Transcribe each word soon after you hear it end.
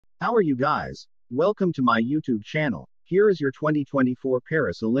How are you guys? Welcome to my YouTube channel. Here is your 2024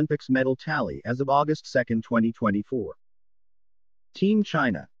 Paris Olympics medal tally as of August 2, 2024. Team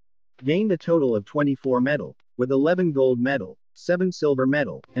China gained a total of 24 medal, with 11 gold medal, 7 silver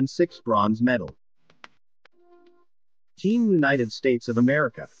medal, and 6 bronze medal. Team United States of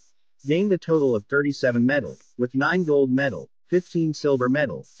America gained a total of 37 medal, with 9 gold medal, 15 silver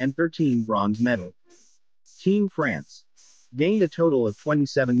medal, and 13 bronze medal. Team France gained a total of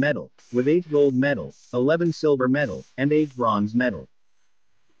 27 medal, with 8 gold medal, 11 silver medal, and 8 bronze medal.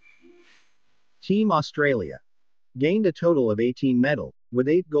 Team Australia gained a total of 18 medal, with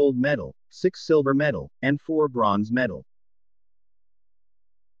 8 gold medal, 6 silver medal, and 4 bronze medal.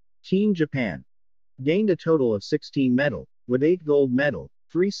 Team Japan gained a total of 16 medal, with 8 gold medal,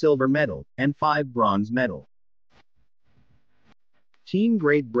 3 silver medal, and 5 bronze medal. Team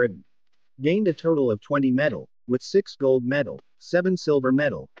Great Britain gained a total of 20 medal, with 6 gold medal, 7 silver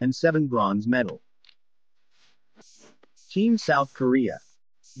medal, and 7 bronze medal. Team South Korea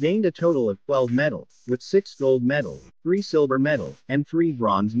gained a total of 12 medal, with 6 gold medal, 3 silver medal, and 3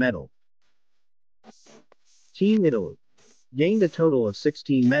 bronze medal. Team Italy gained a total of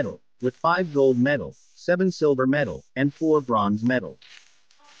 16 medal, with 5 gold medal, 7 silver medal, and 4 bronze medal.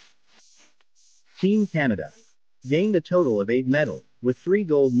 Team Canada gained a total of 8 medal, with 3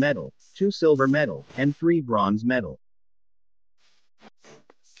 gold medal, 2 silver medal, and 3 bronze medal.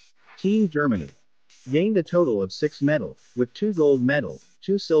 Team Germany gained a total of 6 medal, with 2 gold medal,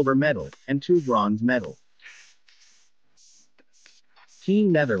 2 silver medal, and 2 bronze medal.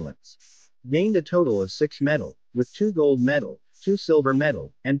 Team Netherlands gained a total of 6 medal, with 2 gold medal, 2 silver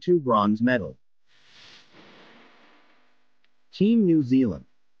medal, and 2 bronze medal. Team New Zealand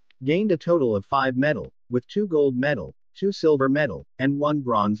gained a total of 5 medal, with 2 gold medal, 2 silver medal, and 1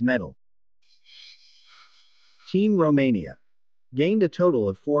 bronze medal. Team Romania gained a total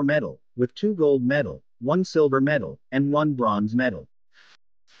of 4 medal, with 2 gold medal, 1 silver medal, and 1 bronze medal.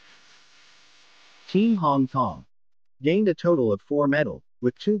 Team Hong Kong gained a total of 4 medal,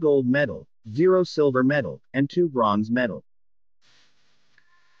 with 2 gold medal, 0 silver medal, and 2 bronze medal.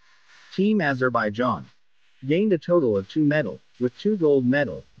 Team Azerbaijan gained a total of 2 medal, with 2 gold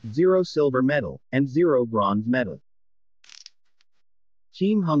medal, 0 silver medal, and 0 bronze medal.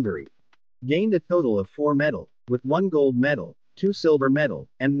 Team Hungary gained a total of 4 medal, with 1 gold medal, 2 silver medal,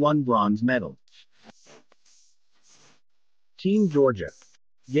 and 1 bronze medal. Team Georgia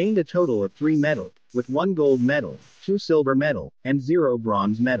gained a total of 3 medal, with 1 gold medal, 2 silver medal, and 0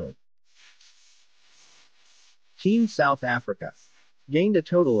 bronze medal. Team South Africa gained a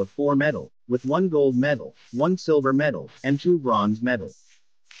total of 4 medal, with 1 gold medal, 1 silver medal, and 2 bronze medal.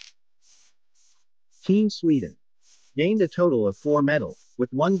 Team Sweden gained a total of 4 medal,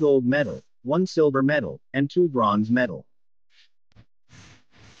 with 1 gold medal, 1 silver medal, and 2 bronze medal.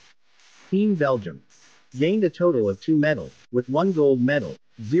 Team Belgium gained a total of 2 medal, with 1 gold medal,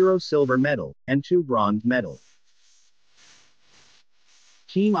 0 silver medal, and 2 bronze medal.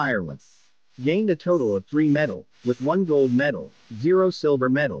 Team Ireland gained a total of 3 medal, with 1 gold medal, 0 silver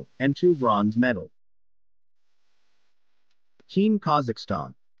medal, and 2 bronze medal. Team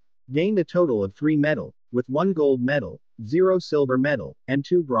Kazakhstan gained a total of 3 medal, with 1 gold medal, 0 silver medal, and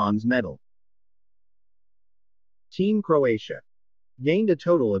 2 bronze medal. Team Croatia gained a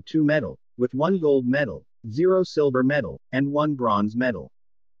total of 2 medal, with 1 gold medal, 0 silver medal, and 1 bronze medal.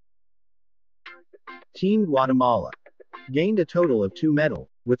 Team Guatemala gained a total of 2 medal,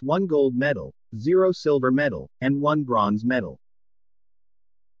 with 1 gold medal, 0 silver medal, and 1 bronze medal.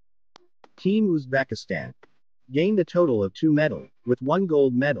 Team Uzbekistan gained a total of 2 medal, with 1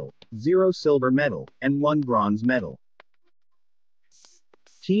 gold medal, 0 silver medal, and 1 bronze medal.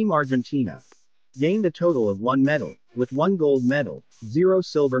 Team Argentina gained a total of 1 medal, with 1 gold medal, 0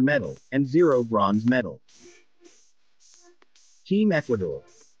 silver medal, and 0 bronze medal. Team Ecuador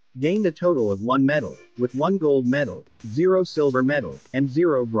gained a total of 1 medal, with 1 gold medal, 0 silver medal, and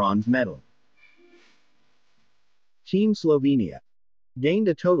 0 bronze medal. Team Slovenia gained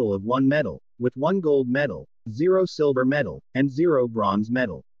a total of 1 medal, with 1 gold medal, 0 silver medal, and 0 bronze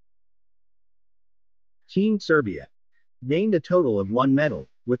medal. Team Serbia gained a total of 1 medal,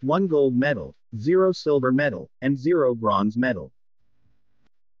 with 1 gold medal, 0 silver medal, and 0 bronze medal.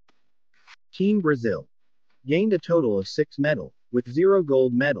 Team Brazil gained a total of 6 medal, with 0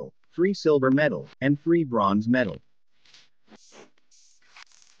 gold medal, 3 silver medal, and 3 bronze medal.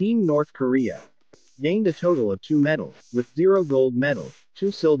 Team North Korea gained a total of 2 medal, with 0 gold medal,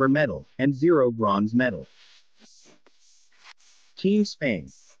 2 silver medal, and 0 bronze medal. Team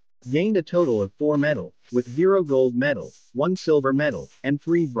Spain gained a total of 4 medal, with 0 gold medal, 1 silver medal, and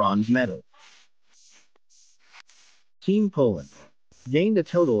 3 bronze medal. Team Poland gained a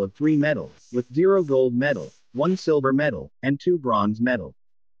total of 3 medals, with 0 gold medal, 1 silver medal, and 2 bronze medal.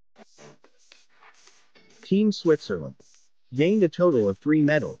 Team Switzerland gained a total of 3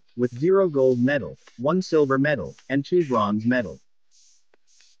 medals, with 0 gold medal, 1 silver medal, and 2 bronze medal.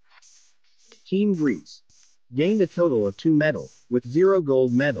 Team Greece gained a total of 2 medals, with 0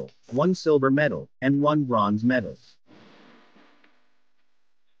 gold medal, 1 silver medal, and 1 bronze medal.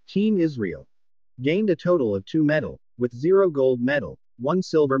 Team Israel gained a total of 2 medals, with 0 gold medal, 1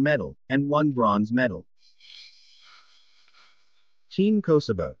 silver medal, and 1 bronze medal. Team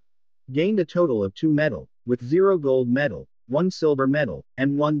Kosovo gained a total of 2 medals, with 0 gold medal, 1 silver medal,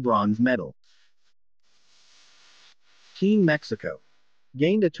 and 1 bronze medal. Team Mexico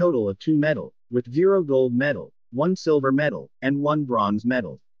gained a total of 2 medals, with 0 gold medal, 1 silver medal, and 1 bronze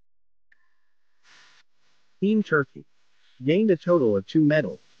medal. Team Turkey gained a total of 2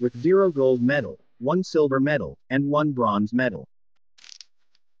 medals, with 0 gold medal, 1 silver medal, and 1 bronze medal.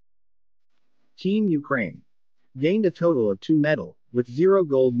 Team Ukraine gained a total of 2 medals, with 0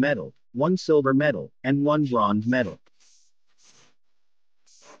 gold medal, 1 silver medal, and 1 bronze medal.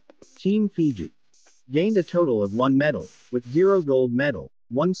 Team Fiji gained a total of 1 medal, with 0 gold medal,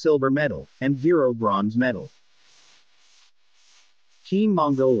 1 silver medal, and 0 bronze medal. Team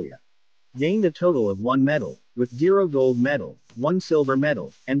Mongolia gained a total of 1 medal, with 0 gold medal, 1 silver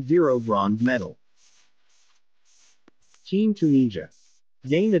medal, and 0 bronze medal. Team Tunisia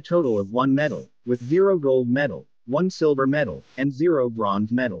gained a total of 1 medal, with 0 gold medal, 1 silver medal, and 0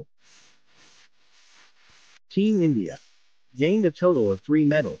 bronze medal. Team India gained a total of 3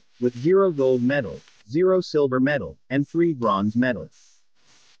 medals, with 0 gold medal, 0 silver medal, and 3 bronze medals.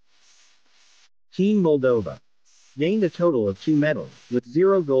 Team Moldova gained a total of 2 medals, with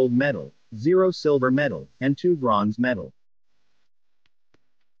 0 gold medal, 0 silver medal, and 2 bronze medal.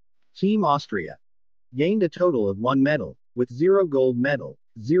 Team Austria gained a total of 1 medal, with 0 gold medal,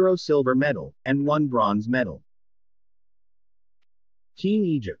 0 silver medal, and 1 bronze medal. Team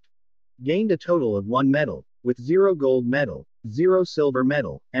Egypt gained a total of 1 medal, with 0 gold medal, 0 silver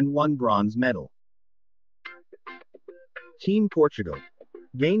medal, and 1 bronze medal. Team Portugal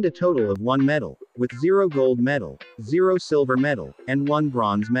gained a total of 1 medal, with 0 gold medal, 0 silver medal, and 1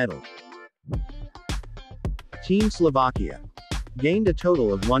 bronze medal. Team Slovakia gained a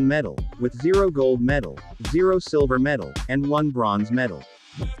total of 1 medal, with 0 gold medal, 0 silver medal, and 1 bronze medal.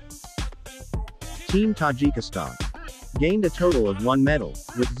 Team Tajikistan gained a total of 1 medal,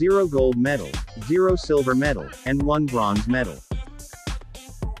 with 0 gold medal, 0 silver medal, and 1 bronze medal.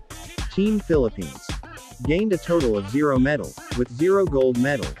 Team Philippines gained a total of 0 medal, with 0 gold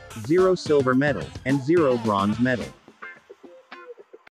medal, 0 silver medal, and 0 bronze medal.